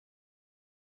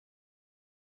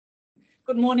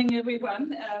Good morning,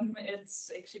 everyone.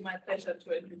 It's actually my pleasure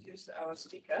to introduce our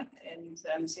speaker. And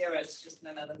Sarah is just in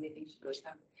another meeting. She will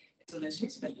come as soon as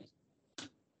she's finished.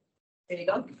 There you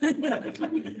go.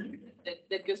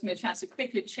 that gives me a chance to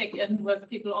quickly check in with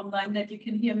people online that you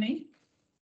can hear me.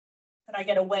 Can I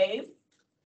get a wave?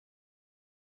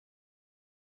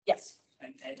 Yes.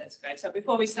 Okay, that's great. So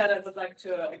before we start, I would like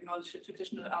to acknowledge the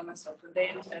traditional owners of the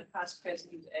land, past,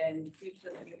 present, and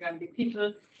future Ngambie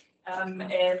people.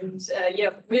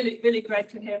 Really great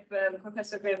to have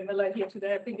Professor Graham Miller here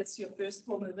today. I think it's your first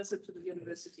formal visit to the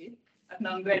university. I've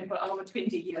known Graham for over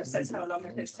 20 years. That's how long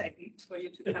it has taken for you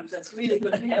to come. That's really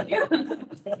good to have you.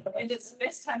 And it's the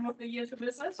best time of the year to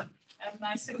visit.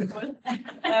 Nice and cool.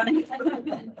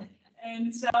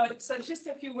 And so just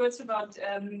a few words about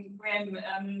Graham.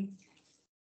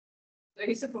 So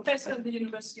he's a professor at the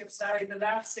University of Surrey. The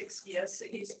last 6 years,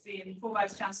 he's been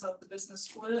Pro-Vice Chancellor of the Business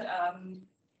School,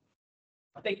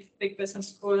 big business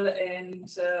school, and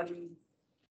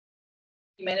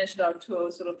he managed to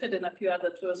sort of fit in a few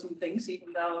other tourism things,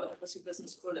 even though obviously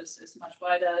business school is much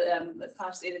wider. The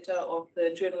past editor of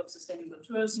the Journal of Sustainable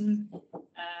Tourism,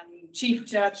 chief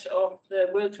judge of the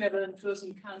World Travel and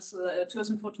Tourism Council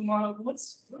Tourism for Tomorrow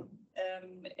Awards.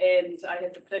 And I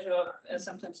had the pleasure of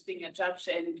sometimes being a judge,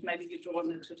 and maybe you draw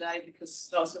on it today because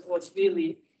those awards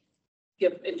really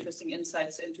give interesting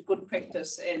insights into good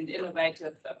practice and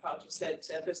innovative approaches that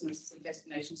businesses and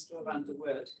destinations do around the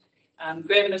world.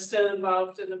 Graham is still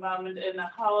involved in the moment in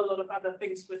a whole lot of other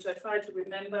things, which I try to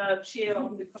remember, chair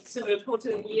of the Considerate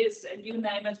Hotel years, and you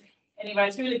name it. Anyway,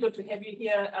 it's really good to have you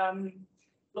here.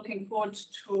 Looking forward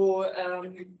to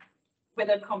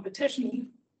whether competition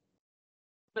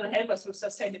will help us with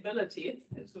sustainability.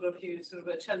 It's sort of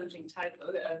a challenging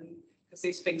title, because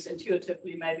these things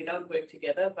intuitively maybe don't work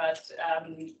together. But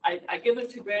I give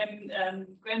it to Graham.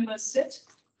 Graham must sit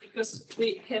because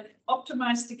we have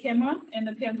optimized the camera, and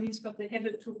apparently he's got the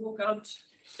habit to walk out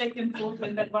back and forth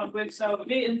when that won't work. So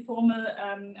very informal.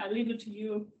 I'll leave it to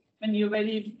you when you're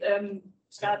ready.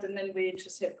 Start, and then we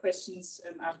just have questions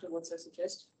afterwards, I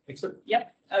suggest. Excellent.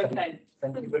 Yep. Okay.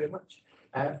 Thank you very much.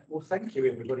 Well, thank you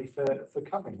everybody for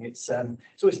coming. It's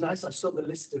always nice. I saw the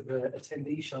list of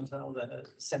attendees. Chantal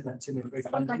sent that to me very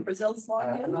kindly.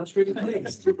 And I was really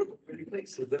pleased. Really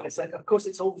pleased with it. Of course,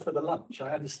 it's all for the lunch.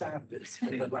 I understand it's for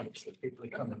the lunch that people are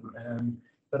coming.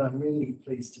 But I'm really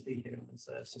pleased to be here. As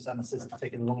Susanna says, it's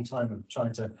taken a long time of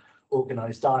trying to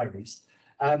organise diaries.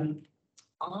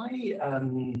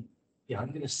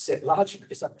 I'm going to sit largely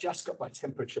because I've just got my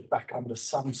temperature back under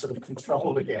some sort of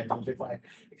control again. And if I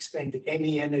expend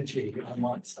any energy, I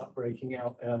might start breaking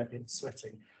out in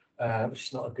sweating, which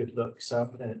is not a good look. So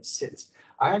I'm going to sit.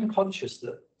 I am conscious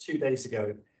that 2 days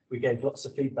ago, we gave lots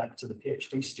of feedback to the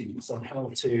PhD students on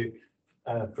how to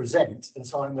present. And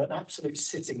so I'm an absolute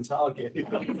sitting target,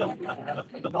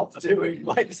 not doing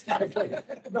what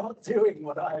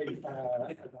I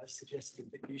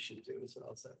suggested that you should do as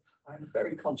well. So I'm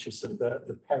very conscious of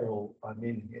the peril I'm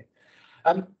in here.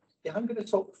 I'm going to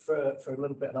talk for a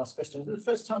little bit and ask questions. The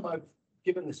first time I've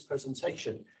given this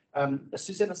presentation, as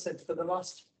Susanna said, for the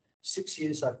last 6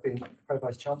 years, I've been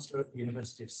Pro-Vice Chancellor at the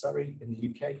University of Surrey in the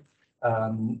UK.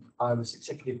 I was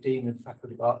Executive Dean of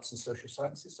Faculty of Arts and Social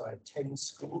Sciences. So I had 10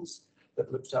 schools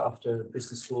that looked after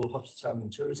business school, hospitality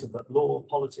and tourism, but law,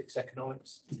 politics,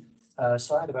 economics.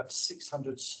 So I had about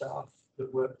 600 staff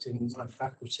that worked in my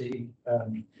faculty.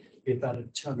 We had about a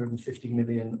 250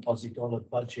 million Aussie dollar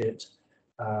budget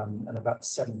and about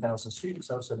 7,000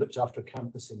 students. I also looked after a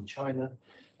campus in China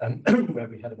where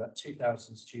we had about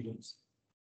 2,000 students.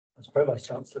 I was Pro-Vice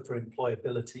Chancellor for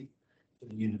employability for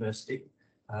the university.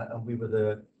 And we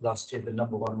were last year the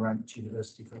 #1 ranked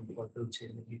university for employability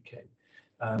in the UK.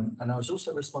 And I was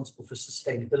also responsible for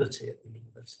sustainability at the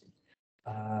university.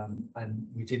 And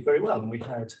we did very well, and we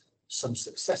had some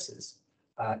successes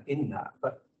in that.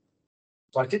 But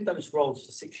so I did those roles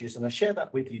for 6 years, and I share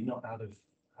that with you not out of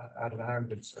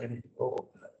arrogance or anything,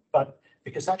 but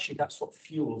because actually that's what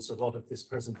fuels a lot of this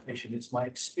presentation. It's my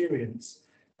experience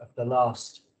of the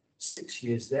last 6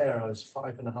 years there. I was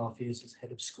 5.5 years as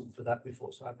head of school for that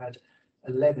before. So I've had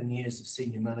 11 years of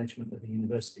senior management at the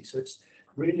university. So it's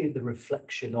really the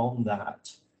reflection on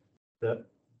that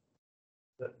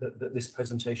this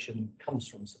presentation comes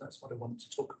from. So that's what I want to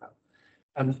talk about.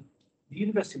 The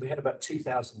university, we had about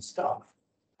 2,000 staff.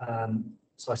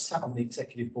 So I sat on the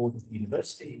executive board of the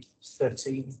university,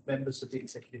 13 members of the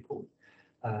executive board.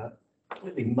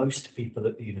 Clearly, most people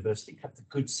at the university have the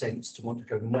good sense to want to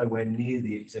go nowhere near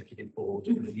the executive board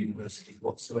of the university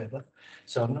whatsoever.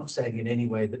 So I'm not saying in any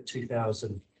way that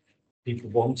 2,000 people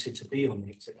wanted to be on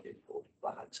the executive board,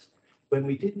 but when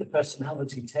we did the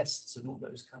personality tests and all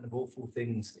those kind of awful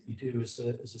things that you do as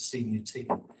a senior team,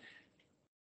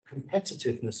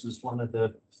 competitiveness was one of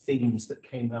the themes that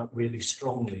came out really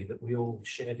strongly that we all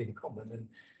shared in common. And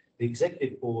the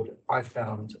executive board, I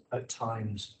found at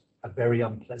times a very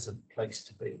unpleasant place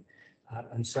to be,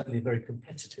 and certainly a very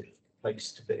competitive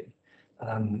place to be.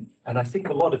 And I think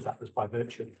a lot of that was by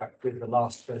virtue of the fact we're the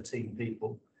last 13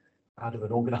 people out of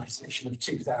an organisation of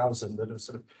 2,000 that have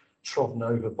sort of trodden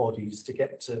over bodies to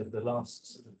get to the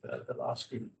last the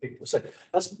last group of people. So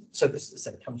this as I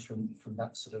said, comes from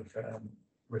that sort of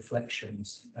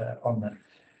reflections on that.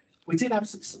 We did have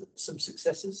some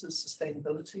successes as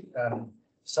sustainability.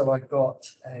 So I got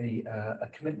a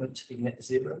commitment to be net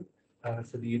zero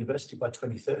for the university by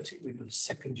 2030. We were the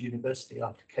second university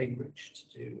after Cambridge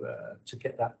to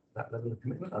get that level of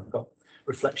commitment. I've got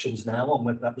reflections now on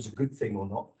whether that was a good thing or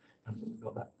not, and we've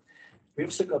got that. We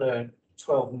also got a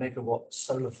 12 megawatt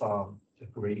solar farm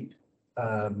agreed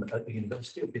at the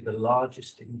university. It'll be the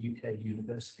largest in UK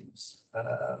universities,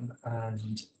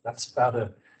 and that's about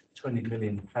a £20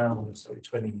 million, so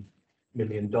 $20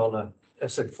 million,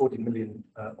 so 40 million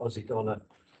Aussie dollar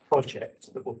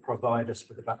project that will provide us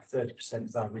with about 30%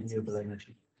 of our renewable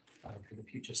energy for the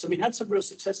future. So we had some real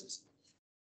successes.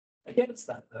 Against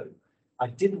that, though, I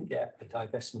didn't get a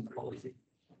divestment policy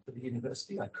for the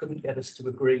university. I couldn't get us to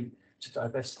agree to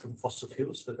divest from fossil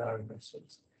fuels for our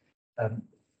investments.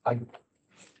 I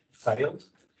failed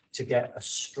to get a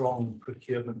strong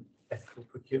ethical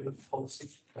procurement policy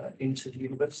into the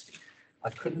university. I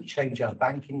couldn't change our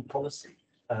banking policy.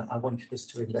 I wanted us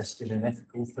to invest in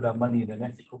put our money in an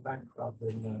ethical bank rather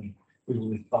than we were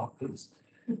with Barclays,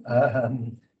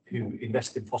 who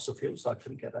invest in fossil fuels. So I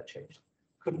couldn't get that changed.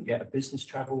 Couldn't get a business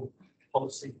travel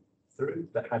policy through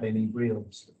that had any real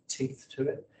sort of teeth to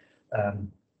it.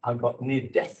 I got near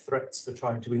death threats for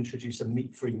trying to introduce a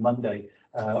meat-free Monday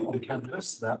on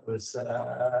campus. That was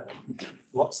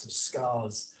lots of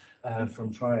scars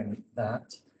from trying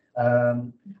that.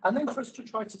 And then for us to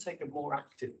try to take a more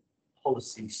active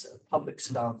policy, public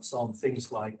stance on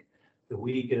things like the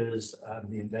Uyghurs,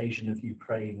 the invasion of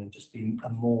Ukraine, and just being a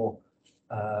more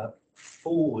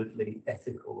forwardly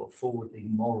ethical or forwardly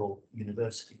moral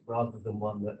university rather than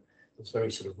one that was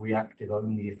very sort of reactive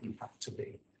only if you had to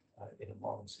be in a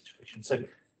moral situation. So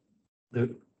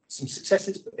some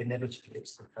successes, but inevitably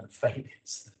it's the kind of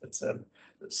failures that's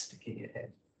sticking your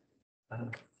head.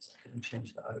 So I can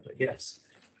change that over. Yes.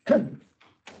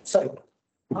 So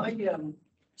I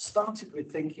started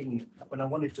with thinking when I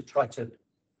wanted to try to,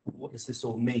 what does this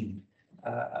all mean?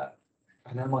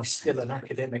 And am I still an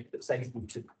academic that's able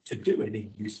to do any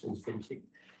useful thinking?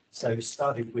 So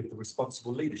started with the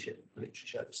responsible leadership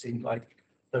literature. It seemed like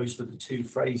those were the two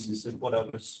phrases of what I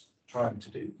was trying to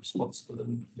do, responsible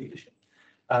and leadership.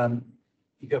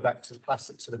 You go back to the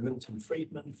classics of Milton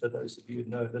Friedman. For those of you who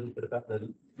know a little bit about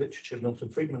the literature of Milton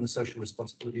Friedman, the social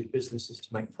responsibility of business is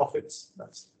to make profits.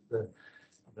 That's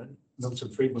Milton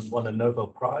Friedman won a Nobel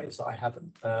Prize. I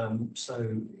haven't.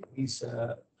 So he's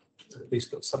at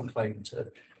least got some claim to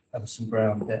have some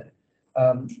ground there.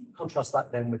 Contrast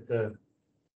that then with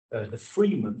the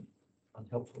Freeman,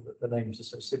 unhelpful that the names are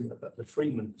so similar, but the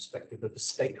Freeman perspective of the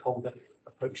stakeholder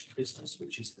approach to business,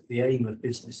 which is that the aim of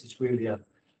business is really an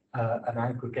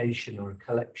aggregation or a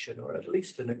collection, or at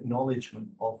least an acknowledgement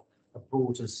of a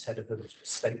broader set of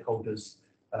stakeholders'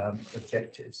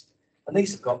 objectives. And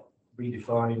these have got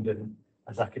redefined, and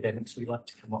as academics, we like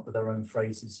to come up with our own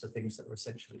phrases for things that are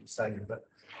essentially the same, but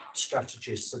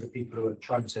strategists are the people who are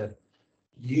trying to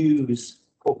use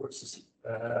corporate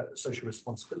social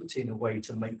responsibility in a way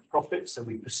to make profit. So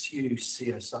we pursue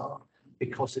CSR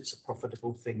because it's a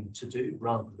profitable thing to do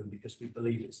rather than because we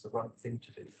believe it's the right thing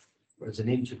to do. Whereas an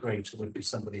integrator would be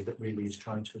somebody that really is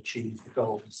trying to achieve the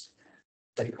goals,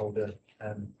 stakeholder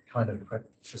kind of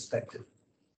perspective.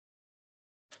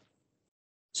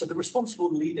 So the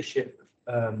responsible leadership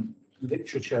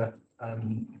literature,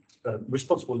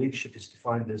 responsible leadership is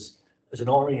defined as an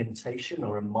orientation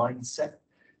or a mindset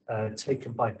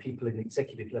taken by people in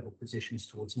executive level positions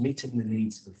towards meeting the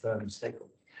needs of the firm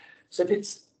stakeholders. So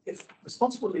if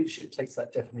responsible leadership takes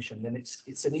that definition, then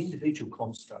it's an individual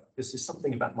construct. This is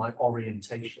something about my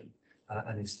orientation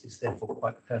and is therefore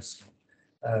quite personal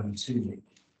to me.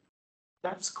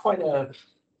 That's quite a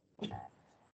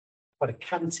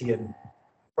Kantian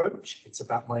approach. It's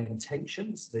about my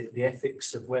intentions. The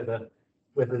ethics of whether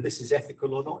this is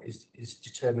ethical or not is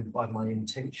determined by my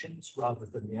intentions rather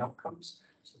than the outcomes.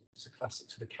 So it's a classic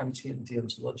sort of Kantian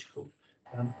deontological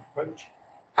approach,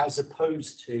 as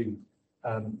opposed to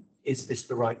is this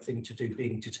the right thing to do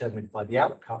being determined by the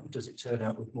outcome? Does it turn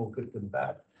out with more good than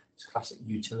bad? It's classic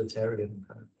utilitarian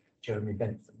kind of Jeremy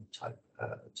Bentham type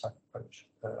approach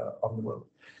on the world.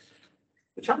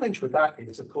 The challenge with that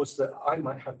is, of course, that I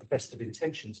might have the best of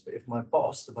intentions, but if my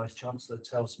boss, the Vice Chancellor,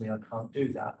 tells me I can't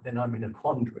do that, then I'm in a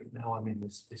quandary. Now I'm in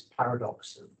this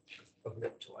paradox of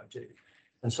what do I do?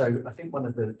 And so I think one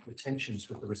of the tensions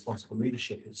with the responsible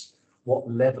leadership is what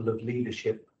level of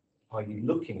leadership are you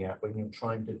looking at when you're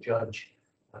trying to judge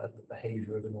the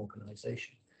behavior of an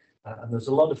organization? And there's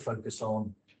a lot of focus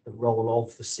on the role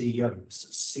of the CEO, a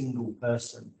single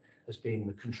person, as being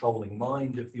the controlling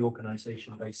mind of the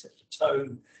organization. They set the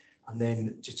tone and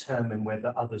then determine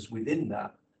whether others within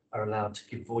that are allowed to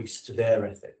give voice to their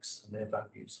ethics and their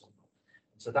values or not.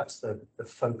 So that's the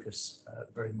focus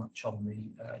very much on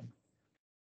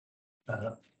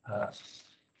the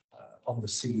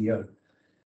CEO.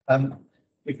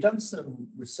 We've done some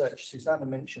research. Susanna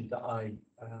mentioned that I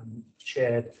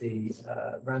chaired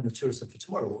ran the Tourism for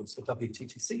Tomorrow Awards, the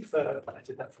WTTC. I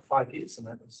did that for 5 years, and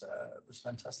that was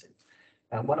fantastic.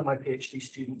 And one of my PhD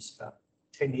students about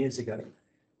 10 years ago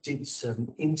did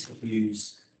some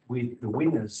interviews with the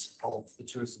winners of the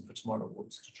Tourism for Tomorrow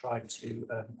Awards to try to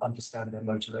understand their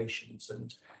motivations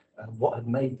and what had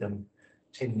made them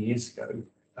 10 years ago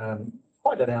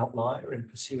quite an outlier in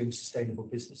pursuing sustainable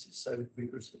businesses so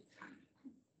vigorously.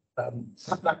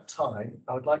 At that time,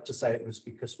 I would like to say it was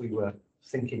because we were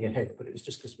thinking ahead, but it was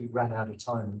just because we ran out of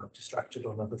time and got distracted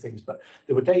on other things. But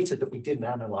there were data that we didn't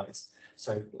analyze.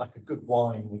 So like a good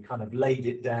wine, we kind of laid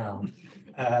it down.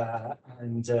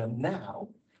 Now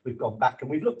we've gone back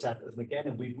and we've looked at them again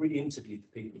and we've re-interviewed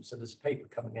the people. So there's a paper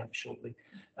coming out shortly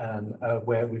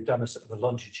where we've done a sort of a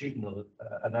longitudinal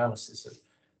analysis of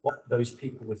what those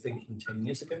people were thinking 10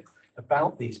 years ago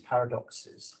about these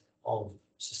paradoxes of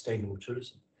sustainable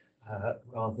tourism.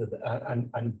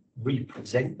 And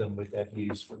represent them with their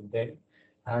views from then,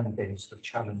 and then sort of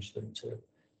challenge them to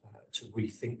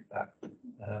rethink that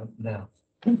now.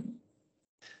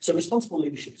 So responsible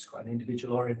leadership is quite an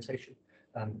individual orientation.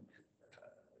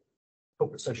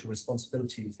 Corporate social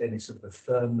responsibility is then sort of a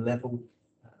firm level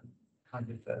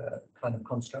kind of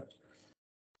construct.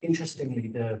 Interestingly,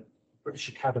 the British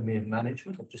Academy of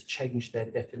Management have just changed their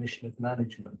definition of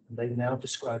management, and they now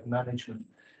describe management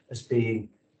as being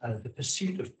the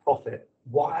pursuit of profit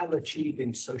while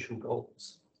achieving social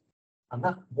goals. And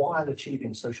that while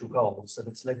achieving social goals, and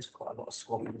it's led to quite a lot of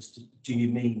squabbles. Do you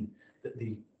mean that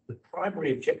the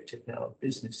primary objective now of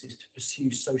business is to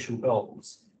pursue social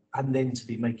goals and then to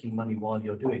be making money while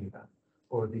you're doing that?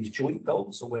 Or are these joint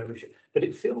goals, or where is it? But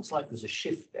it feels like there's a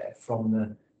shift there from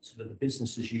the sort of the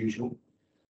business as usual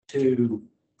to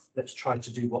let's try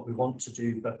to do what we want to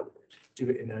do, but do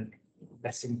it in a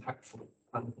less impactful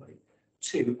kind of way.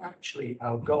 To actually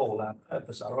our goal, our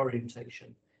purpose, our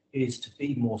orientation is to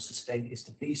be more sustainable, is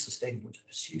to be sustainable, to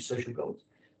pursue social goals,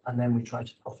 and then we try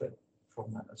to profit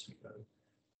from that as we go.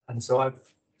 And so I've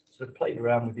sort of played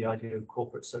around with the idea of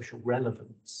corporate social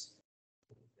relevance.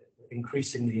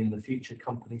 Increasingly in the future,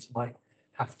 companies might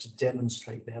have to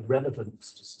demonstrate their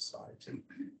relevance to society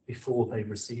before they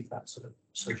receive that sort of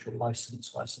social license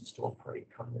to operate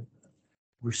kind of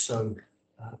Rousseau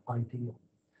ideal.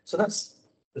 So that's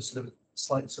the sort of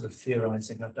slight sort of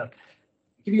theorizing I've done.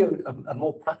 I'll give you a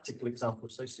more practical example.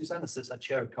 So Susanna says I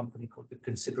chair a company called the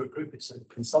Considerate Group. It's a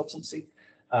consultancy.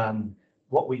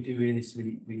 What we do is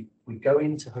we go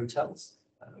into hotels,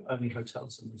 only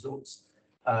hotels and resorts,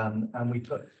 and we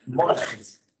put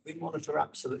monitors. We monitor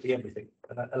absolutely everything: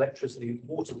 electricity,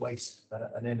 water waste,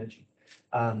 and energy.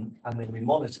 And then we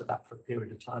monitor that for a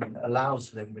period of time, and it allows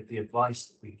them, with the advice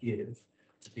that we give,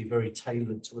 to be very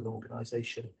tailored to an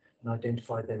organization and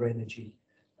identify their energy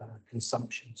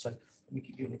consumption. So let me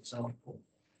give you an example.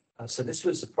 So this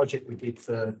was a project we did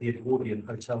for the Edwardian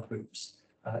hotel groups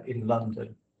in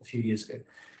London a few years ago.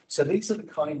 So these are the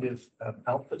kind of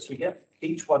outputs we get.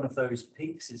 Each one of those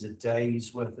peaks is a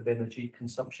day's worth of energy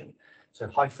consumption. So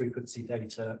high frequency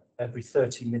data, every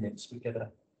 30 minutes we get a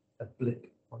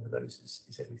blip. One of those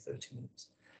is every 30 minutes.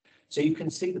 So you can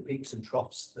see the peaks and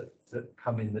troughs that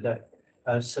come in the day.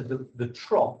 So the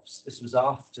troughs, this was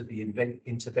after the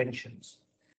interventions,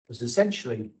 was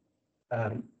essentially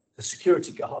the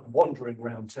security guard wandering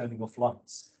around turning off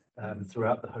lights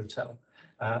throughout the hotel.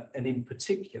 And in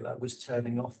particular was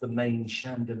turning off the main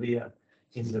chandelier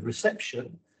in the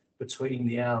reception between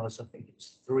the hours, I think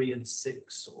it's 3 and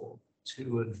 6 or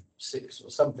 2 and 6 or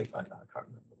something like that. I can't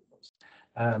remember what it was.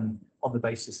 On the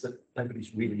basis that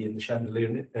nobody's really in the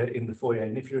chandelier in the foyer.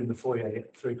 And if you're in the foyer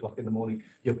at 3 o'clock in the morning,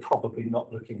 you're probably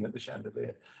not looking at the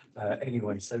chandelier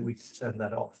anyway. So we turn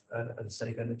that off and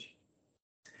save energy.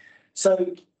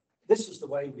 So this is the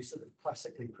way we sort of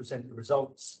classically present the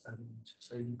results. And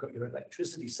so you've got your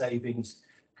electricity savings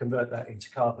convert that into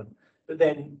carbon. But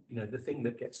then, the thing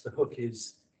that gets the hook is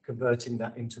converting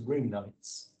that into room nights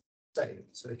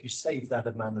saved. So if you save that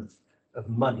amount of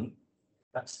money,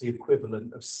 that's the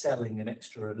equivalent of selling an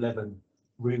extra 11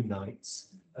 room nights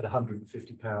at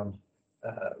 £150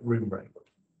 room rate.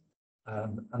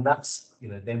 And that's,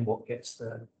 then what gets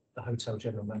the hotel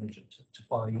general manager to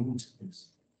buy into this.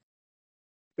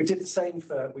 We did the same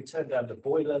we turned down the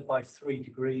boiler by 3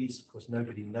 degrees. Of course,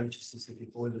 nobody notices if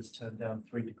your boiler's turned down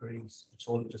 3 degrees.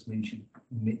 It just means you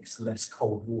mix less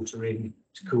cold water in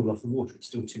to cool off the water. It's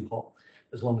still too hot.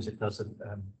 As long as it doesn't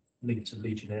lead to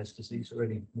Legionnaire's disease or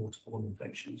any waterborne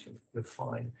infections, you're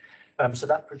fine. So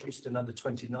that produced another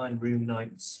 29 room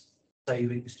nights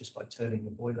savings just by turning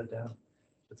the boiler down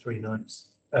for 3 nights,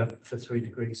 for 3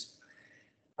 degrees.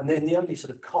 And then the only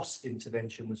sort of cost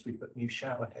intervention was we put new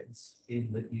shower heads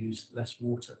in that use less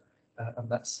water, and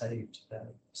that saved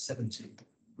 70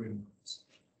 room nights.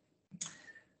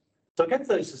 So I get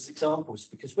those as examples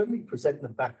because when we present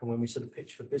them back and when we sort of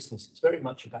pitch for business, it's very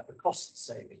much about the cost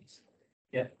savings.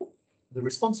 Yeah, the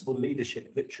responsible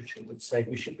leadership literature would say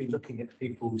we should be looking at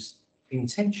people's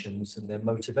intentions and their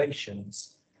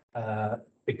motivations,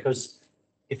 because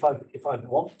if I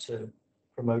want to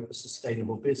promote a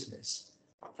sustainable business,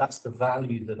 that's the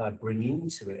value that I bring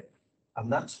into it,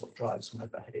 and that's what drives my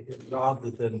behaviour rather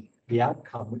than the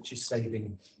outcome, which is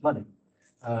saving money.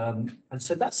 And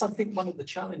so that's, I think, one of the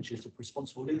challenges of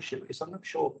responsible leadership, because I'm not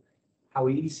sure how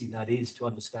easy that is to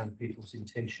understand people's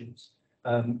intentions,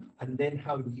 and then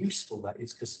how useful that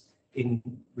is, because in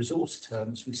resource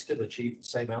terms, we still achieve the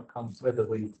same outcomes whether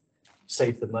we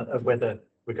save the money, whether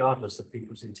regardless of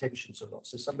people's intentions or not.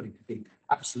 So somebody could be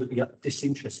absolutely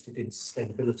disinterested in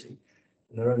sustainability,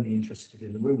 and they're only interested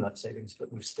in the room night savings,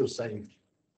 but we've still saved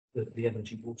the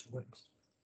energy water waste.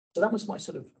 So that was my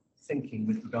sort of thinking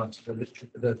with regard to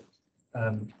the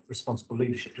responsible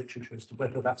leadership literature as to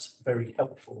whether that's a very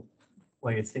helpful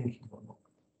way of thinking or not.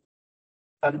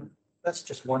 That's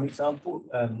just one example.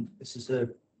 This is a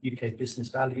UK business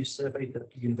values survey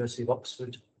that the University of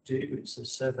Oxford do. It's a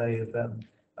survey of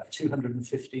about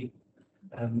 250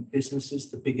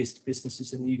 businesses, the biggest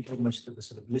businesses in the UK, most of the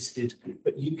sort of listed,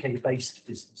 but UK-based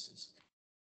businesses.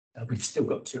 We've still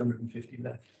got 250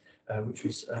 left, which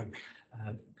was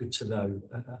good to know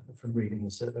from reading the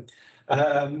survey.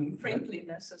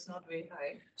 Friendliness is not very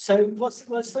high. So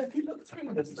if you look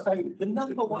through this, so the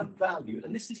number one value,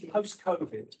 and this is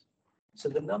post-COVID, so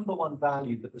the number one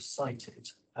value that was cited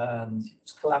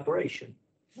is collaboration.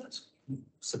 That's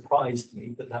surprised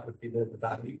me that would be the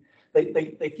value.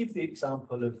 They give the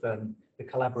example of the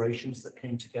collaborations that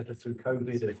came together through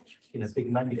COVID, of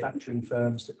big manufacturing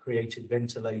firms that created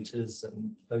ventilators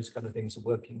and those kind of things are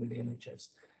working with the NHS.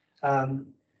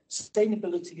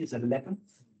 Sustainability is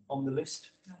 11th on the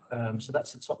list, so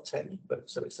that's the top 10,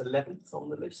 so it's 11th on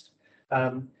the list.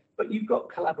 But you've got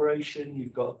collaboration,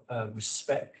 you've got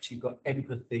respect, you've got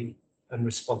empathy and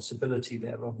responsibility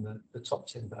there on the top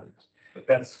 10 values. But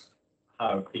that's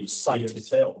how people see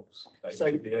themselves.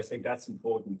 Basically. I think that's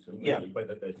important to me,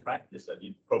 whether they practice that.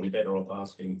 You're probably better off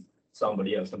asking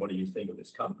somebody else, somebody you think of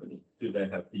this company, do they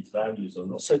have these values or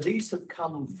not? So these have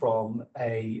come from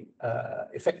a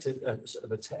effective sort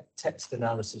of a text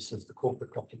analysis of the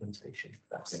corporate documentation.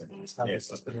 That's how this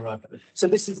has been arrived at. So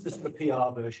this is the sort of PR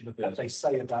version of what they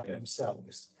say about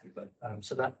themselves.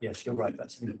 So that, yes, you're right,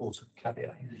 that's an important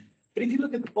caveat. But if you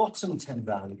look at the bottom 10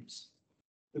 values,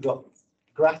 we've got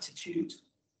gratitude,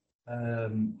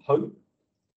 hope,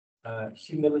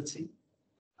 humility,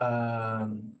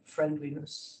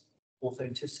 friendliness,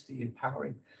 authenticity,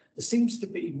 empowering. There seems to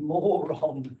be more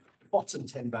on the bottom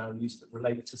 10 values that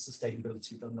relate to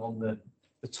sustainability than on the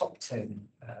top 10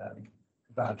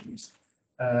 values.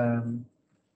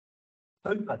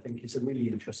 Hope, I think, is a really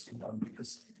interesting one,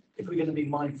 because if we're going to be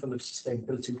mindful of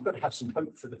sustainability, we've got to have some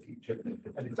hope for the future.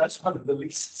 And if that's one of the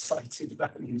least cited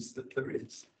values that there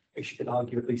is, you can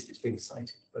argue at least it's being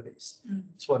cited, but it's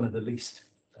one of the least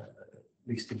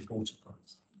important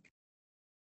ones.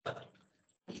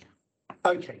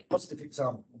 Okay, positive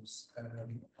examples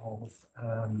of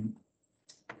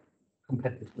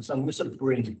competitiveness. I'm going to sort of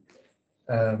bring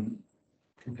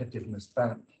competitiveness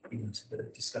back into the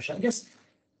discussion. I guess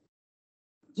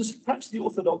just perhaps the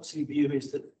orthodoxy view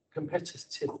is that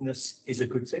competitiveness is a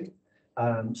good thing.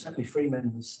 Certainly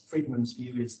Friedman's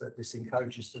view is that this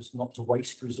encourages us not to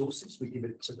waste resources. We give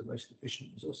it to the most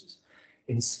efficient resources.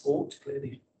 In sport,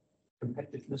 clearly,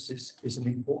 competitiveness is an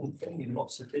important thing in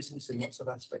lots of business, in lots of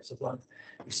aspects of life.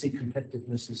 We see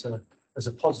competitiveness as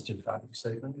a positive value.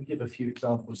 So let me give a few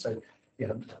examples. So,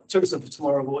 Tourism for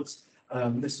Tomorrow Awards.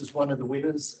 This is one of the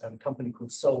winners, a company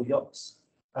called Seoul Yachts.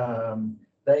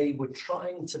 They were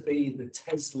trying to be the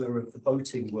Tesla of the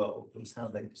boating world, was how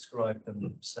they described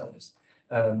themselves.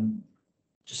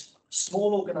 Just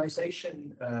small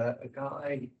organization, a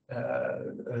guy,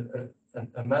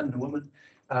 a man and a woman,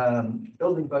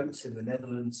 building boats in the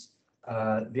Netherlands.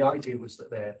 The idea was that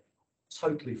they're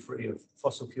totally free of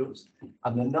fossil fuels.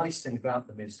 And the nice thing about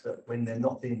them is that when they're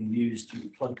not being used, you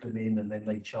plug them in and then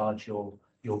they charge your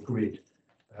grid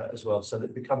as well. So that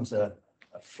it becomes a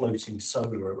floating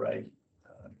solar array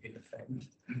in effect.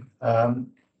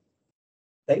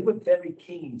 They were very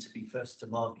keen to be first to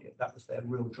market. That was their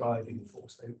real driving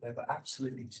force. They were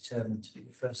absolutely determined to be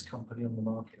the first company on the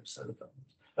market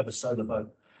of a solar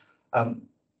boat.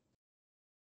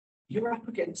 You're up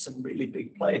against some really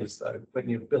big players, though, when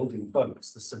you're building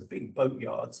boats. There's some big boat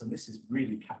yards, and this is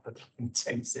really capital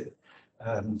intensive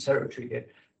territory here.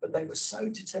 But they were so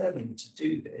determined to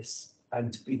do this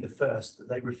and to be the first that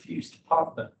they refused to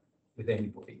partner with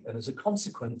anybody. And as a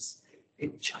consequence,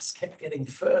 it just kept getting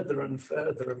further and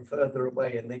further and further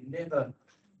away, and they never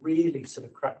really sort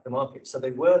of cracked the market. So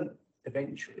they weren't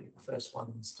eventually the first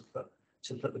ones to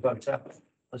put the boat out.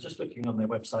 I was just looking on their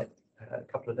website a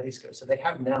couple of days ago. So they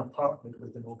have now partnered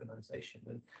with an organization,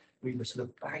 and we were sort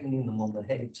of banging them on the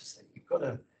head to say, you've got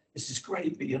to, this is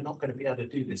great, but you're not going to be able to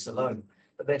do this alone.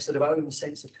 But their sort of own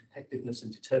sense of competitiveness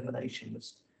and determination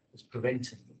was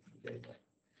preventing them from doing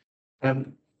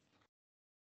that.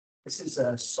 This is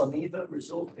a Soneva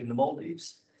resort in the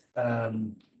Maldives.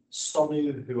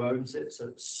 Sonu, who owns it, so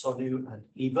it's Sonu and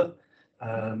Eva.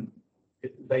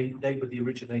 They were the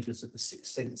originators of the Six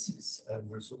Senses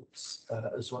resorts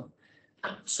as well.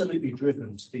 Absolutely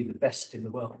driven to be the best in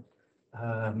the world,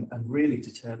 and really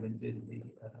determined in the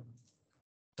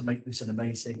to make this an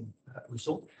amazing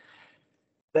resort.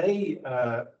 They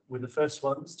were the first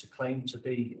ones to claim to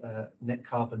be net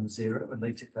carbon zero, and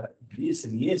they did that years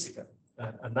and years ago,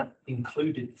 and that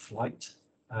included flight.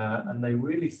 And they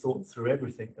really thought through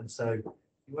everything, and so you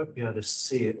won't be able to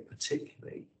see it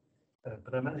particularly.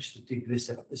 But I managed to dig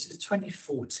this out. This is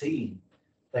 2014.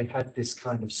 They had this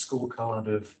kind of scorecard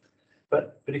of,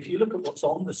 but if you look at what's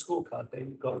on the scorecard, then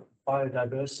you've got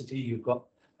biodiversity, you've got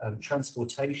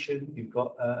transportation, you've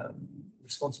got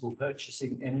responsible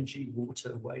purchasing, energy,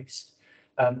 water, waste.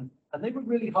 And they were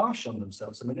really harsh on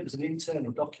themselves. I mean, it was an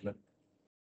internal document.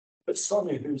 But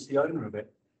Sonu, who's the owner of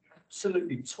it,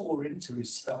 absolutely tore into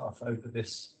his staff over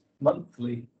this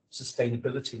monthly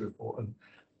sustainability report and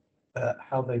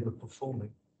how they were performing.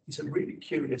 He's a really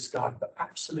curious guy, but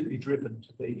absolutely driven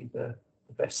to be the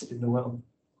best in the world.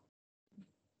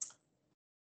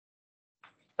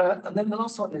 And then the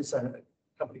last one is a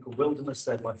company called Wilderness.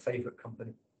 They're my favorite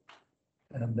company.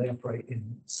 And they operate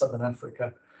in Southern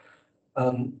Africa.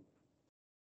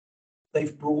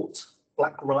 They've brought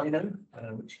black rhino,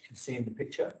 which you can see in the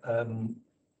picture,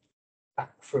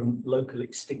 back from local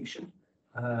extinction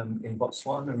in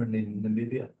Botswana and in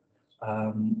Namibia.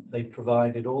 They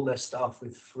provided all their staff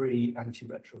with free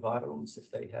antiretrovirals if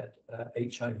they had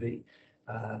HIV.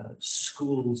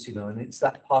 Schools, you know, and it's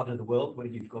that part of the world where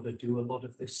you've got to do a lot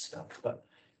of this stuff. But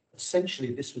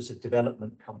essentially, this was a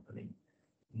development company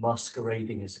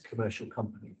masquerading as a commercial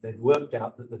company. They'd worked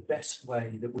out that the best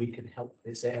way that we can help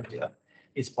this area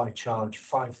is by charge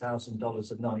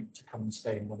 $5,000 a night to come and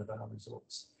stay in one of our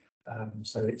resorts.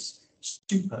 So it's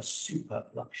super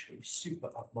luxury, super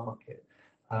upmarket.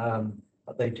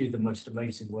 But they do the most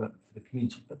amazing work for the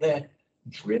community. But they're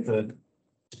driven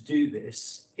to do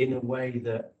this in a way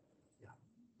that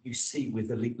you see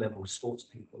with elite level sports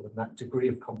people and that degree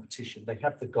of competition. They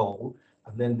have the goal,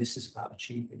 and then this is about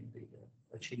achieving the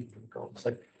goal.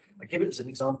 So I give it as an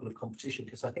example of competition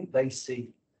because I think they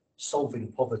see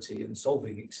solving poverty and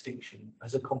solving extinction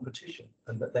as a competition,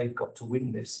 and that they've got to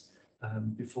win this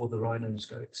before the rhinos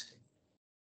go extinct.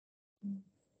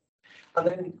 And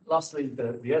then lastly,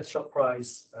 the Earthshot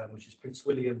Prize, which is Prince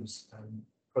William's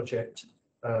project,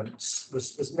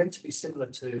 was meant to be similar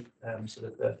to sort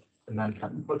of the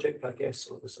Manhattan Project, I guess,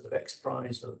 or the sort of X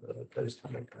Prize or those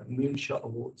kind of moonshot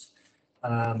awards.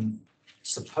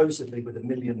 Supposedly with £1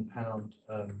 million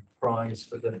prize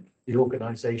for the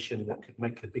organisation that could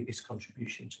make the biggest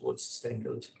contribution towards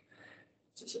sustainability.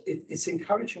 So it's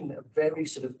encouraging a very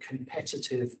sort of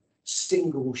competitive,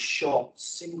 single shot,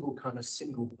 single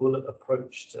bullet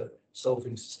approach to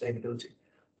solving sustainability,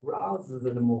 rather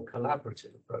than a more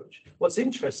collaborative approach. What's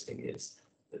interesting is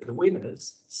that the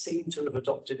winners seem to have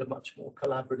adopted a much more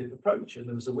collaborative approach. And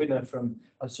there was a winner from,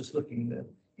 I was just looking, the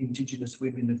Indigenous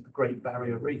Women of the Great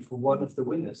Barrier Reef were one of the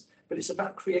winners. But it's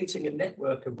about creating a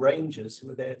network of rangers who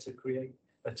are there to create,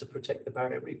 to protect the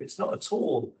barrier reef. It's not at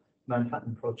all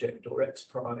Manhattan Project or X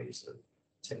Prize of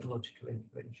technological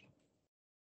intervention.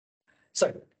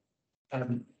 So,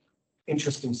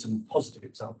 interesting, some positive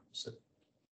examples of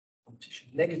competition,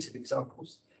 negative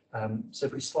examples. So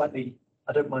if we slightly,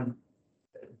 I don't mind,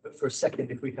 but for a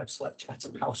second, if we have slight chat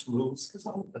of house rules, because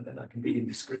and then I can be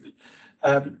indiscreet.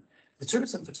 The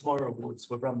Tourism for Tomorrow Awards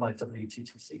were run by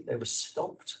WTTC. They were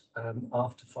stopped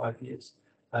after 5 years.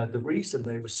 The reason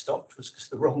they were stopped was because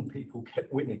the wrong people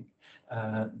kept winning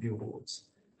the awards.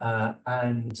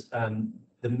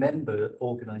 The member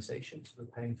organizations were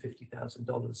paying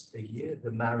 $50,000 a year.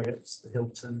 The Marriotts, the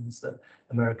Hiltons, the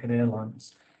American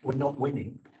Airlines were not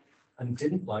winning and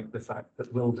didn't like the fact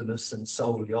that Wilderness and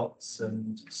Soul Yachts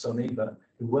and Soneva,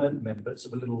 who weren't members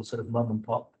of a little sort of mum and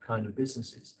pop kind of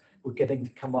businesses, were getting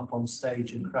to come up on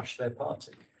stage and crash their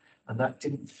party. And that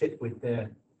didn't fit with their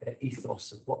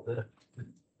ethos of what the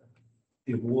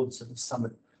awards and the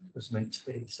summit was meant to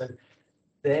be. So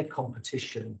their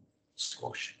competition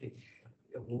squashed the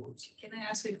awards. Can I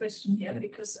ask a question here?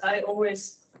 Because I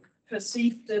always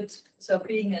perceived it, so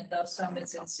being at those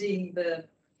summits and seeing the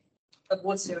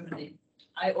award ceremony,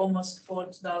 I almost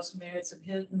thought those Marriotts and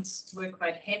Hiltons were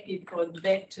quite happy for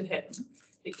that to happen,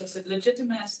 because it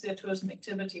legitimized their tourism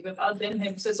activity without them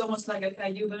having, so it's almost like, okay,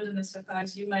 you build in a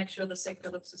suffice, you make sure the sector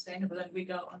looks sustainable, and we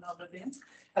go on other events.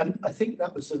 And I think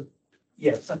that was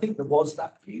yes, I think there was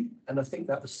that view, and I think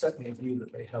that was certainly a view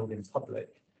that they held in public.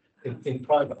 In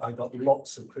private, I got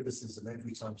lots of criticism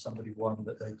every time somebody won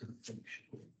that they didn't think should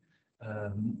win.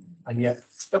 And yet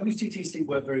WTTC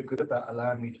were very good about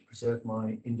allowing me to preserve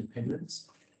my independence,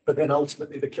 but then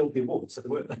ultimately they killed the award, so they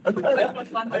weren't.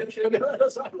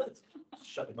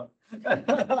 Shut them up.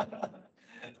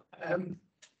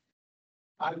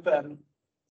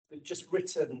 I've just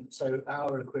written, so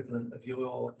our equivalent of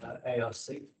your ARC,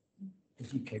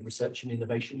 UK Research and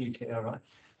Innovation, UKRI.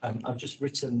 I've just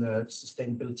written the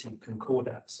Sustainability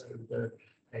Concordat, so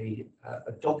a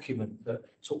document that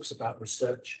talks about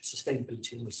research,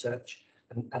 sustainability and research,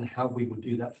 and how we will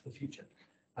do that for the future.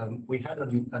 We had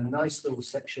a nice little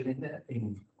section in there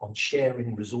on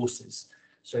sharing resources.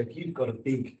 So if you've got a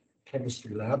big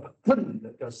chemistry lab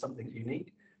that does something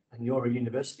unique, and you're a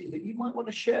university, that you might want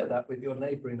to share that with your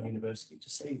neighbouring university to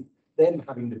save them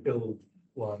having to build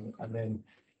one and then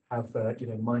have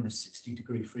minus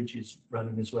 60-degree fridges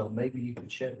running as well. Maybe you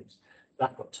could share these.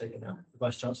 That got taken out. The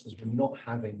Vice Chancellors were not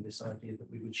having this idea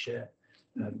that we would share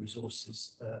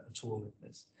resources at all in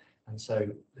this. And so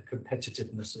the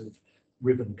competitiveness of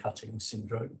ribbon cutting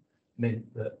syndrome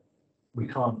meant that we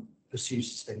can't pursue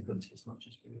sustainability as much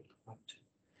as we would like to.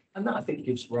 And that, I think,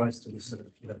 gives rise to this sort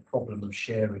of problem of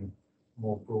sharing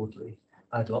more broadly.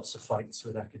 I had lots of fights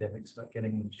with academics about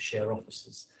getting them to share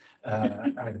offices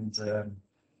and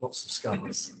lots of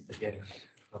scars again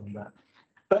from that.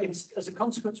 But as a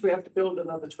consequence, we have to build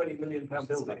another £20 million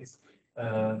building,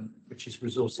 which is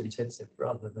resource intensive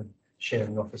rather than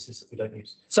sharing offices that we don't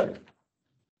use. So I'm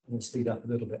going to speed up a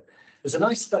little bit. There's a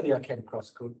nice study I came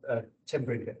across called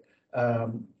Tembringa.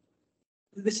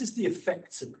 This is the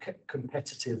effects of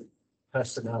competitive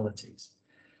personalities.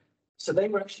 So they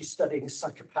were actually studying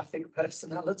psychopathic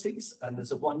personalities, and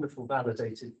there's a wonderful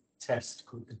validated test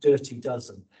called the Dirty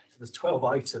Dozen. So there's 12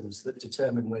 items that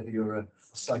determine whether you're a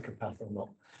psychopath or not.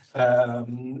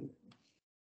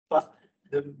 But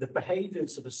the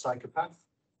behaviors of a psychopath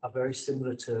are very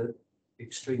similar to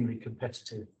extremely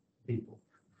competitive people.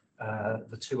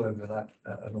 The two overlap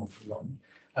an awful lot.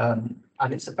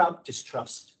 And it's about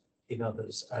distrust in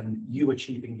others and you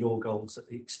achieving your goals at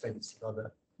the expense of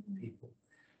other people.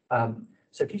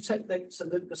 So if you take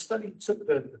the study took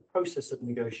the process of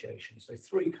negotiation. So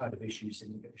three kind of issues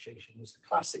in negotiation. There's the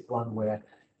classic one where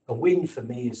a win for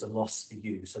me is a loss for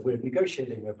you. So we're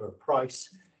negotiating over a price.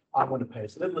 I want to pay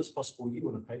as little as possible. You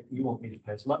want me to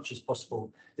pay as much as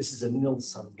possible. This is a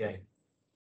nil-sum game.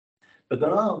 But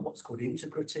there are what's called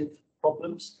integrative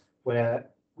problems where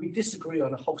we disagree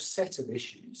on a whole set of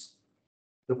issues.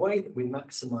 The way that we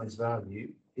maximize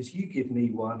value is you give me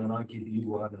one and I give you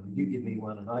one, and you give me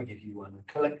one and I give you one, and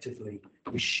collectively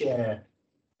we share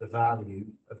the value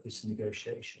of this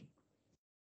negotiation.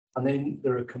 And then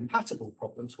there are compatible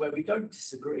problems where we don't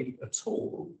disagree at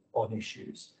all on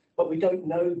issues, but we don't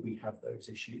know we have those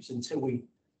issues until we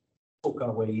talk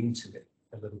our way into it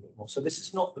a little bit more. So this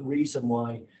is not the reason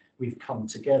why we've come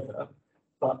together,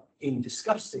 but in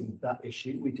discussing that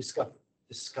issue, we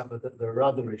discover that there are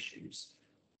other issues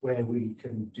where we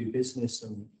can do business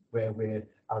and where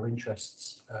our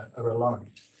interests are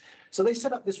aligned. So they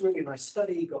set up this really nice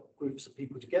study, got groups of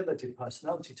people together, did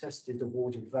personality tests, did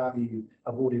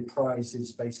awarded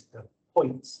prizes based on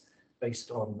points based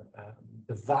on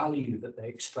the value that they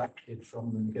extracted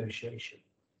from the negotiation.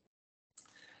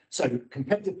 So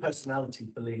competitive personality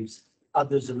believes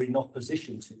others are in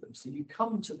opposition to them. So you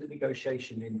come to the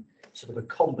negotiation in sort of a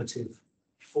combative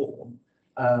form,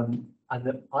 and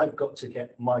that I've got to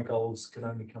get my goals can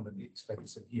only come at the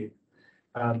expense of you.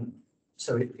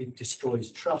 So it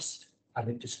destroys trust and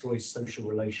it destroys social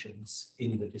relations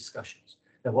in the discussions.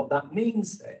 Now, what that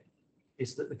means then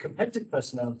is that the competitive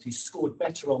personalities scored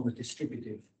better on the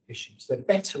distributive issues. They're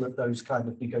better at those kind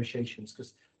of negotiations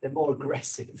because they're more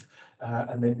aggressive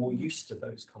and they're more used to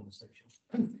those conversations.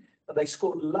 But they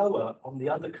scored lower on the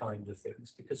other kind of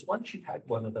things because once you've had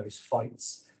one of those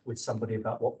fights with somebody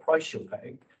about what price you're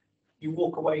paying, you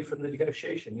walk away from the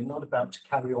negotiation. You're not about to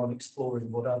carry on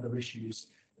exploring what other issues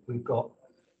we've got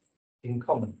in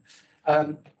common.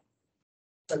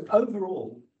 So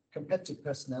overall, competitive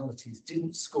personalities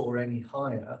didn't score any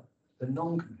higher than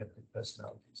non-competitive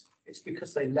personalities. It's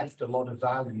because they left a lot of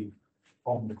value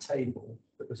on the table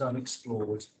that was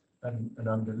unexplored and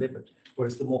undelivered.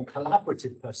 Whereas the more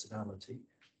collaborative personality,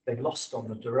 they lost on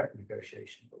the direct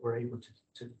negotiation, but were able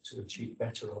to achieve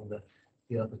better on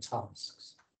the other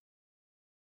tasks.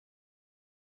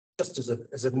 Just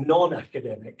as a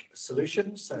non-academic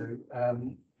solution, so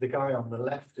the guy on the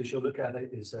left, as you'll look at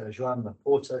it, is Joan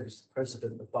Laporta, who's the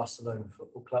president of Barcelona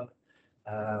Football Club.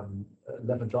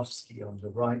 Lewandowski on the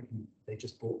right, who they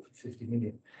just bought for 50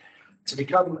 million, to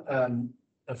become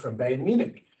from Bayern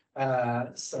Munich.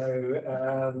 To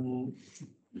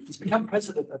become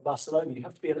president of Barcelona, you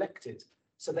have to be elected.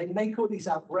 So they make all these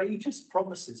outrageous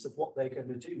promises of what they're going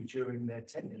to do during their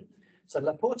tenure. So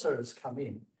Laporta has come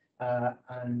in,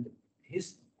 and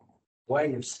his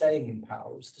way of staying in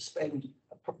power was to spend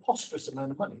a preposterous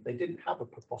amount of money. They didn't have a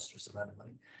preposterous amount of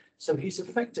money. So he's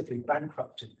effectively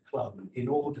bankrupted the club in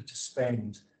order to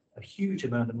spend a huge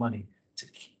amount of money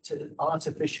to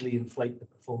artificially inflate the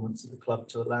performance of the club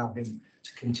to allow him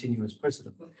to continue as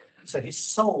president. So he's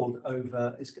sold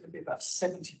over, it's going to be about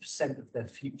 70% of their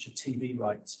future TV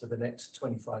rights for the next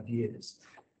 25 years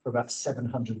for about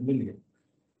 700 million.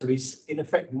 So he's in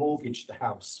effect mortgaged the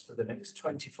house for the next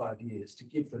 25 years to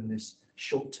give them this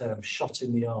short-term shot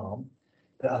in the arm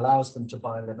that allows them to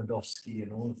buy Lewandowski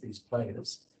and all of these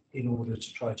players in order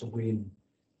to try to win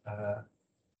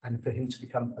and for him to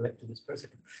become elected as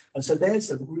president. And so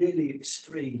there's a really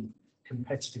extreme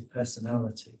competitive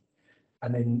personality.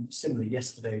 And then similarly,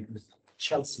 yesterday, the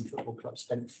Chelsea Football Club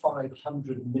spent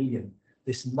 500 million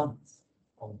this month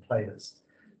on players.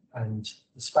 And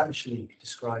the Spanish league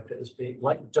described it as being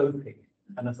like doping.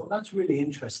 And I thought that's really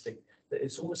interesting, that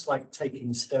it's almost like taking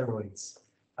steroids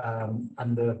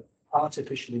and the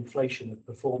artificial inflation of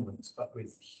performance, but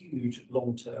with huge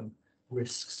long-term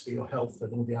risks for your health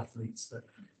and all the athletes that,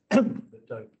 that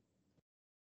don't.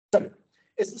 So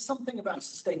is there something about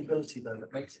sustainability, though,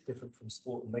 that makes it different from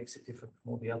sport and makes it different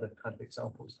from all the other kind of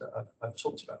examples that I've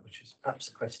talked about, which is perhaps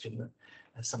a question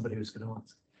that somebody was going to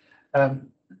ask?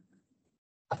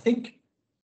 I think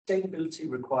sustainability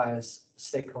requires a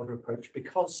stakeholder approach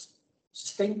because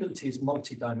sustainability is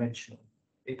multidimensional.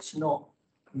 It's not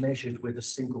measured with a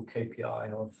single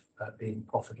KPI of being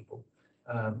profitable.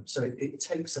 So it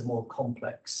takes a more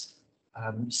complex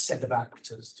set of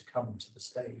actors to come to the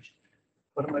stage.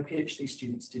 One of my PhD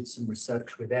students did some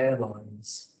research with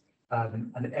airlines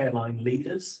and airline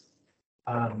leaders,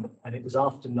 and it was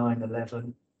after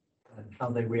 9/11 and how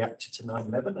they reacted to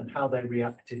 9/11 and how they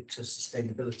reacted to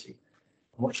sustainability.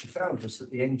 And what she found was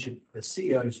that the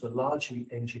CEOs were largely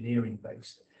engineering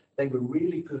based. They were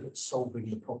really good at solving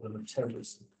the problem of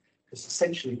terrorism because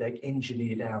essentially they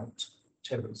engineered out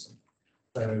terrorism.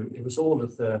 So it was all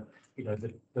of the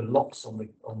locks on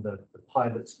the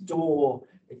pilot's door,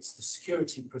 it's the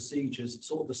security procedures,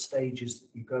 it's all the stages that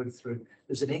you go through.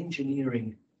 There's an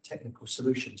engineering technical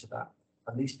solution to that,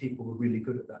 and these people were really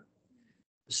good at that.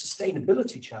 The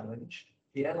sustainability challenge,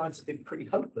 the airlines have been pretty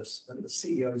hopeless, and the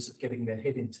CEOs are getting their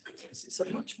head into this. It's a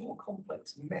much more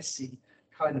complex, messy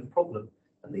kind of problem,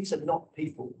 and these are not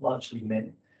people, largely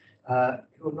men,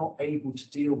 who are not able to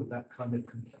deal with that kind of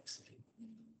complexity.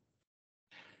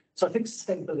 So I think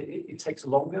sustainability, it takes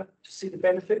longer to see the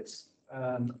benefits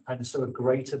and sort of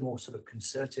greater, more sort of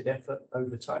concerted effort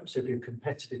over time. So if you're a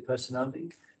competitive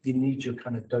personality, you need your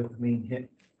kind of dopamine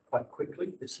hit quite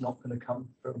quickly. It's not going to come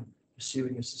from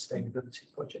pursuing a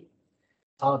sustainability project.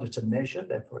 It's harder to measure,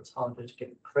 therefore it's harder to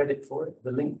get credit for it.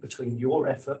 The link between your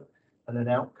effort and an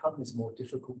outcome is more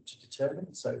difficult to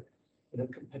determine. So,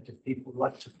 competitive people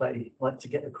like to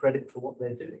get the credit for what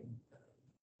they're doing.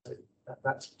 So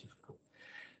that's difficult.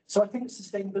 So I think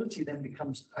sustainability then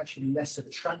becomes actually less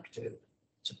attractive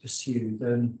to pursue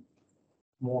than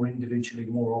more individually,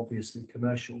 more obviously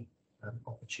commercial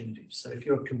opportunities. So if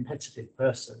you're a competitive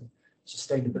person,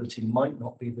 sustainability might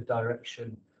not be the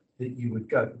direction that you would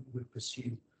go, you would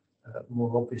pursue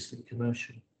more obviously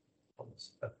commercial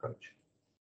approach.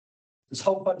 There's a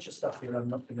whole bunch of stuff here. I'm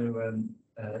not going to.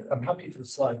 I'm happy for the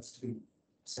slides to be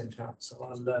sent out, so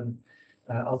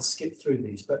I'll skip through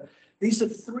these. But these are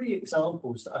 3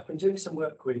 examples that I've been doing some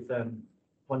work with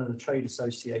one of the trade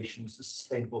associations, the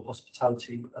Sustainable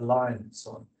Hospitality Alliance,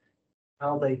 on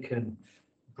how they can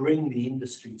bring the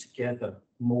industry together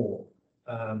more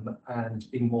and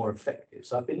be more effective.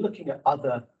 So I've been looking at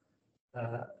other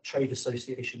trade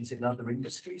associations in other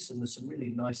industries, and there's some really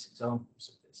nice examples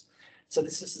of this. So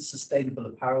this is the Sustainable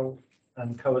Apparel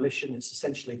Coalition. It's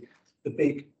essentially the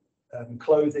big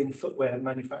clothing, footwear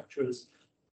manufacturers.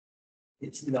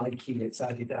 It's Nike, it's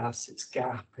Adidas, it's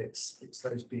Gap, it's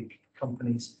those big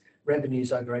companies.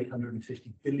 Revenues over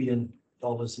 $850 billion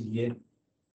a year.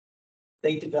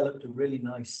 They developed a really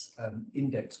nice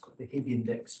index called the Higg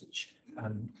Index, which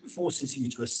forces you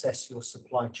to assess your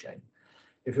supply chain.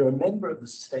 If you're a member of the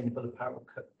Sustainable Apparel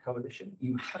Coalition,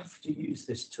 you have to use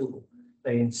this tool.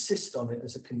 They insist on it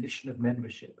as a condition of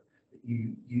membership that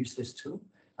you use this tool.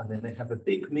 And then they have a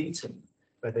big meeting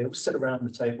where they all sit around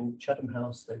the table, Chatham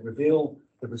House, they reveal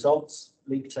the results,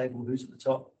 league table, who's at the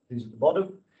top, who's at the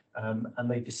bottom,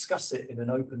 and they discuss it in an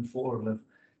open forum of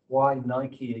why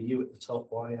Nike are you at the top,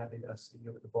 why Adidas are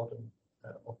you at the bottom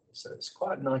of this. So it's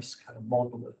quite a nice kind of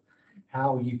model of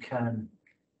how you can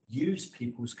use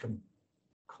people's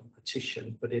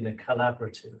competition, but in a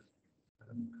collaborative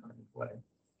kind of way.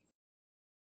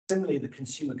 Similarly, the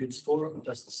Consumer Goods Forum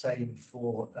does the same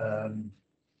for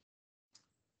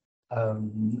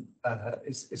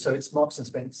so it's Marks and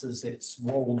Spencer's, it's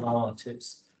Walmart,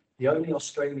 it's the only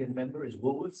Australian member is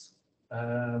Woolworths,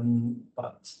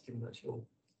 but given that's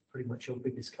pretty much your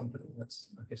biggest company, that's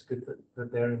I guess good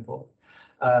that they're involved.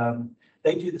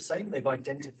 They do the same. They've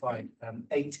identified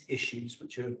 8 issues,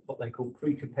 which are what they call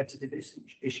pre-competitive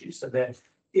issues. So they're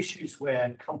issues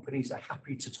where companies are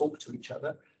happy to talk to each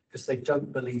other because they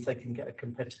don't believe they can get a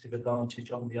competitive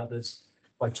advantage on the others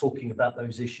by talking about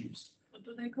those issues. What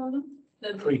do they call them?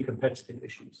 Pre-competitive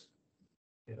issues.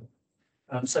 Yeah.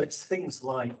 So it's things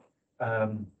like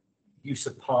use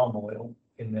of palm oil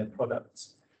in their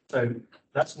products. So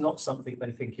that's not something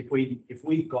they think if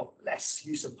we've got less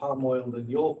use of palm oil than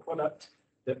your product,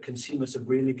 that consumers are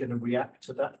really going to react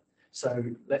to that. So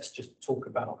let's just talk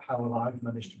about how I've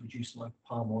managed to reduce my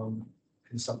palm oil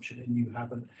consumption and you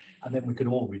haven't, and then we can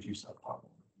all reduce our palm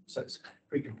oil. So it's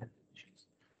pre-competitive issues.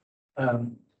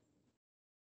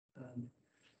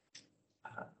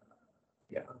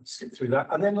 Yeah, I'll skip through that.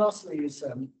 And then lastly is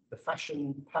the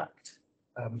Fashion Pact,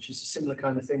 which is a similar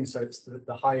kind of thing. So it's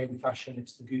the high-end fashion,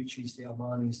 it's the Gucci's, the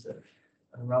Armani's, the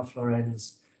Ralph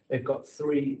Lauren's. They've got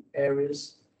 3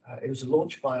 areas. It was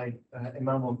launched by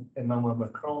Emmanuel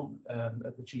Macron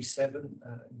at the G7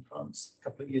 in France a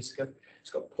couple of years ago.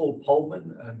 It's got Paul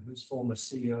Polman, who's former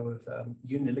CEO of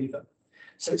Unilever.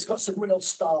 So it's got some real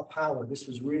star power. This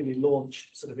was really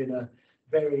launched sort of in a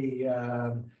very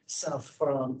South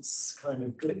France kind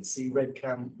of glitzy red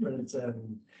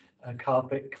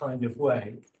carpet kind of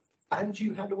way. And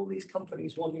you had all these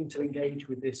companies wanting to engage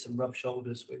with this and rub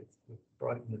shoulders with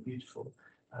Brighton the Beautiful.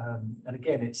 And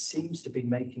again, it seems to be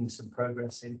making some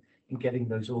progress in getting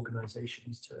those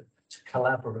organizations to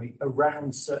collaborate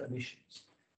around certain issues.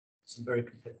 Some very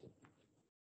competitive.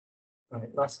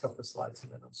 Right, last couple of slides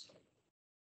and then I'll stop.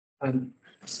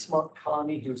 This is Mark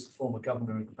Carney, who was the former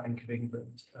governor of the Bank of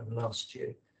England last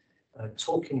year,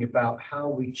 talking about how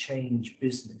we change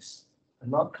business. And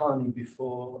Mark Carney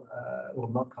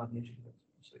Mark Carney, as you know,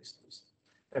 is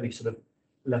a fairly sort of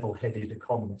level-headed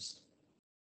economist.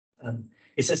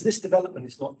 It says this development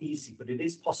is not easy, but it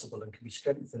is possible and can be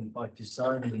strengthened by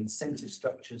designing incentive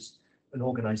structures and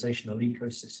organizational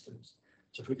ecosystems.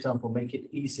 So, for example, make it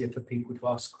easier for people to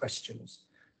ask questions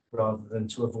rather than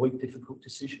to avoid difficult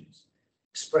decisions,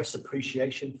 express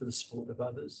appreciation for the support of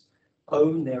others,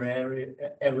 own their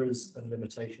errors and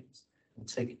limitations, and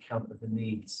take account of the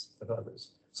needs of others.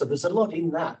 So there's a lot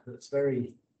in that that's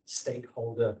very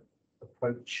stakeholder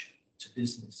approach to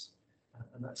business.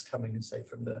 And that's coming, and say,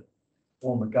 from the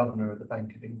former governor of the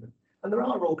Bank of England. And there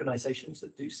are organizations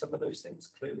that do some of those things,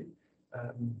 clearly.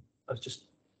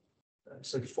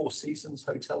 So Four Seasons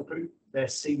Hotel Group, their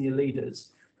senior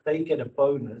leaders, they get a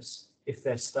bonus if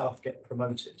their staff get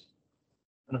promoted.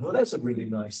 And I thought that's a really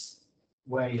nice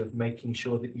way of making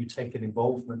sure that you take an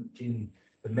involvement in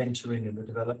the mentoring and the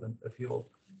development of your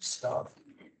staff.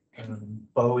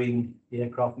 Boeing, the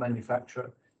aircraft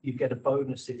manufacturer, you get a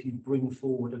bonus if you bring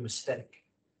forward a mistake,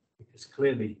 because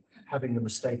clearly having a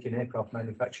mistake in aircraft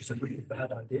manufacture is a really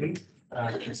bad idea.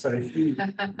 So if you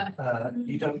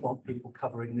you don't want people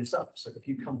covering this up. So if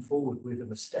you come forward with a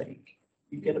mistake,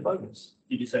 you get a bonus.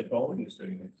 Did you say Boeing is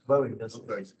doing it? Boeing does Not it.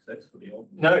 very successfully.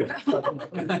 No.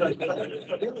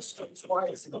 But illustrates why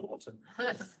it's important.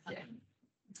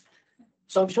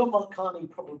 So I'm sure Mark Carney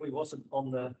probably wasn't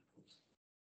on the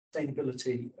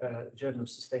sustainability Journal of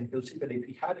Sustainability, but if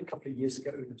he had a couple of years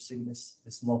ago, we'd have seen this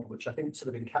model, which I think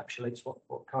sort of encapsulates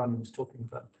what Carney was talking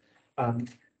about.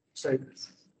 So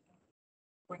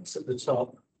points at the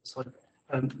top.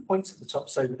 Points at the top.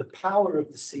 So the power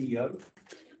of the CEO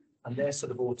and their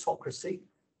sort of autocracy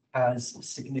has a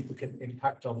significant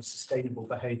impact on sustainable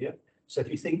behavior. So if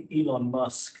you think Elon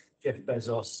Musk, Jeff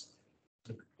Bezos,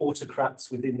 the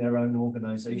autocrats within their own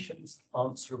organizations,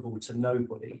 answerable to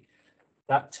nobody,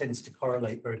 that tends to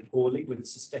correlate very poorly with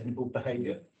sustainable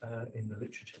behavior in the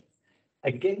literature.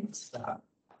 Against that,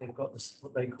 they've got this,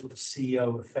 what they call the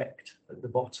CEO effect at the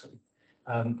bottom,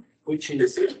 which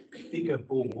is bigger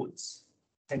boards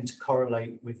tend to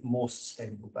correlate with more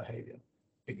sustainable behavior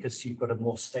because you've got a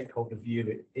more stakeholder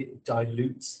view. It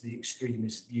dilutes the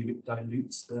extremist view, it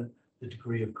dilutes the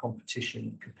degree of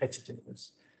competition, competitiveness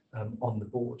on the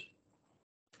board.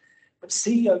 But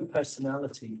CEO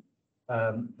personality,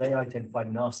 they identify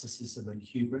narcissism and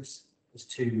hubris as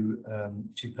two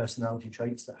personality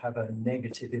traits that have a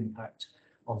negative impact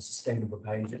on sustainable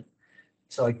behavior.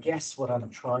 So I guess what I'm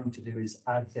trying to do is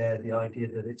add there the idea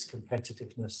that it's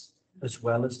competitiveness as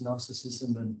well as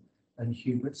narcissism and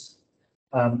hubris.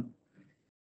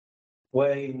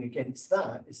 Weighing against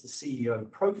that is the CEO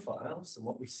profiles, and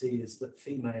what we see is that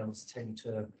females tend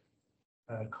to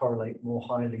correlate more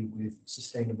highly with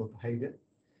sustainable behavior.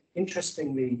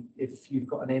 Interestingly, if you've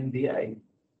got an MBA,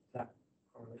 that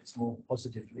correlates more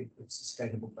positively with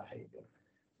sustainable behavior.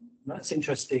 And that's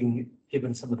interesting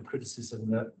given some of the criticism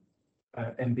that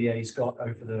MBAs got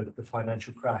over the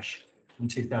financial crash in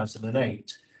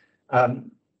 2008.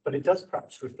 But it does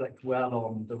perhaps reflect well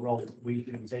on the role that we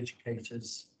do as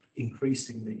educators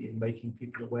increasingly in making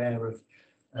people aware of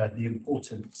the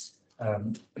importance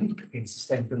in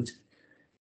sustainability.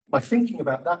 My thinking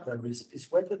about that, though, is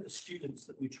whether the students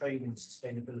that we train in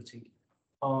sustainability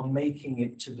are making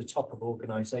it to the top of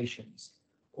organizations,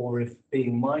 or if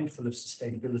being mindful of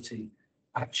sustainability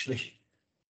actually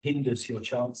hinders your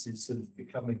chances of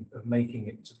making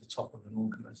it to the top of an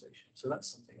organization. So that's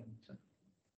something I need to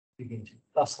dig into.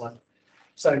 Last slide.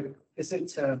 So is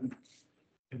it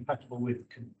compatible with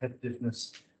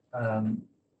competitiveness?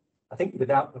 I think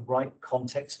without the right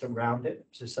context around it,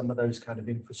 so some of those kind of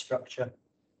infrastructure,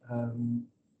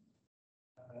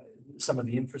 some of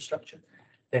the infrastructure,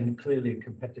 then clearly a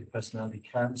competitive personality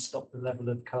can stop the level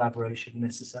of collaboration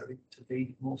necessary to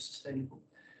be more sustainable.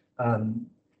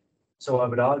 So I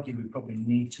would argue we probably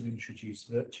need to introduce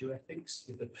virtue ethics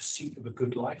with the pursuit of a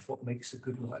good life, what makes a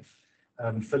good life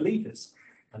for leaders,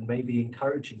 and maybe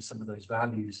encouraging some of those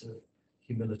values of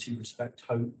humility, respect,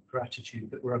 hope,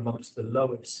 gratitude that were amongst the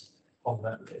lowest on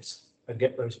that list, and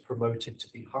get those promoted to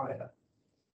be higher.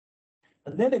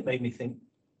 And then it made me think,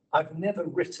 I've never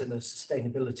written a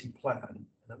sustainability plan,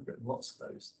 and I've written lots of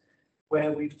those,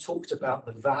 where we've talked about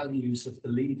the values of the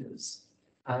leaders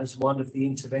as one of the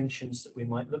interventions that we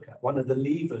might look at, one of the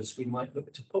levers we might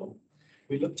look to pull.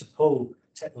 We look to pull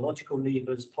technological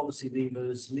levers, policy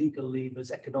levers, legal levers,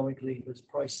 economic levers,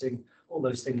 pricing, all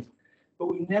those things.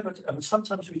 But we never, and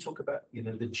sometimes we talk about,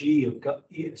 the G of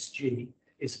ESG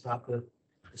is about the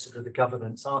sort of the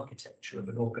governance architecture of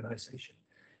an organization.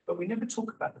 But we never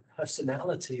talk about the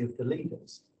personality of the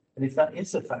leaders. And if that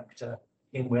is a factor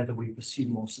in whether we pursue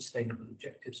more sustainable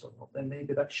objectives or not, then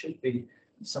maybe that should be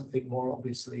something more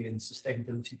obviously in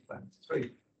sustainability plans. It's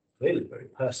very clearly very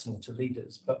personal to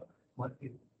leaders, but might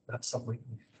be that's something we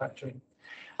can factor in.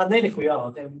 And then if we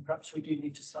are, then perhaps we do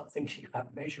need to start thinking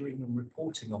about measuring and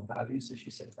reporting on values, as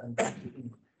you said,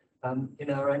 in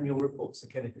our annual reports.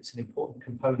 Again, if it's an important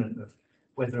component of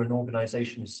whether an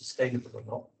organization is sustainable or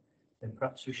not, then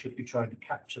perhaps we should be trying to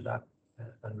capture that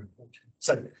and report it.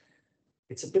 So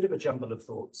it's a bit of a jumble of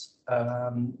thoughts,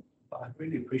 but I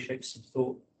really appreciate some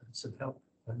thought and some help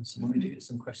and some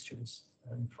ideas and questions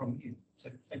from you. So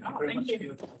thank you very much for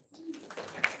your time.